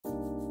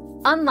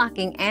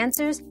unlocking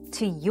answers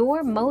to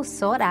your most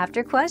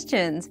sought-after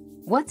questions.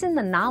 What's in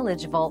the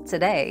Knowledge Vault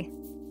today?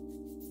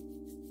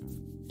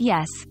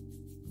 Yes.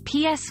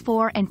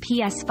 PS4 and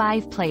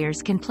PS5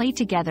 players can play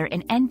together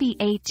in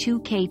NBA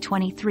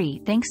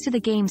 2K23 thanks to the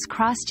game's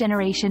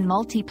cross-generation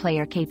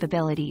multiplayer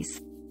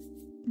capabilities.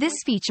 This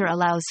feature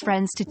allows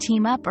friends to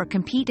team up or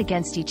compete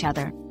against each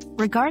other,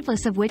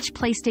 regardless of which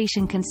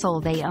PlayStation console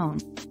they own.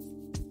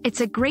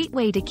 It's a great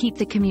way to keep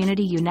the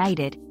community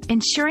united,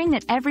 ensuring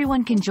that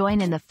everyone can join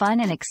in the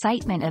fun and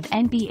excitement of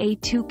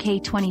NBA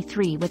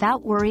 2K23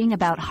 without worrying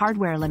about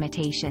hardware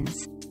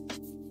limitations.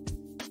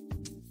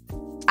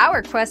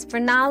 Our quest for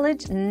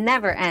knowledge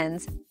never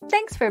ends.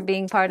 Thanks for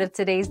being part of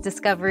today's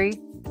discovery.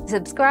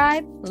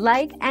 Subscribe,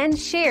 like, and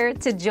share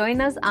to join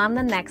us on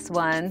the next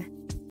one.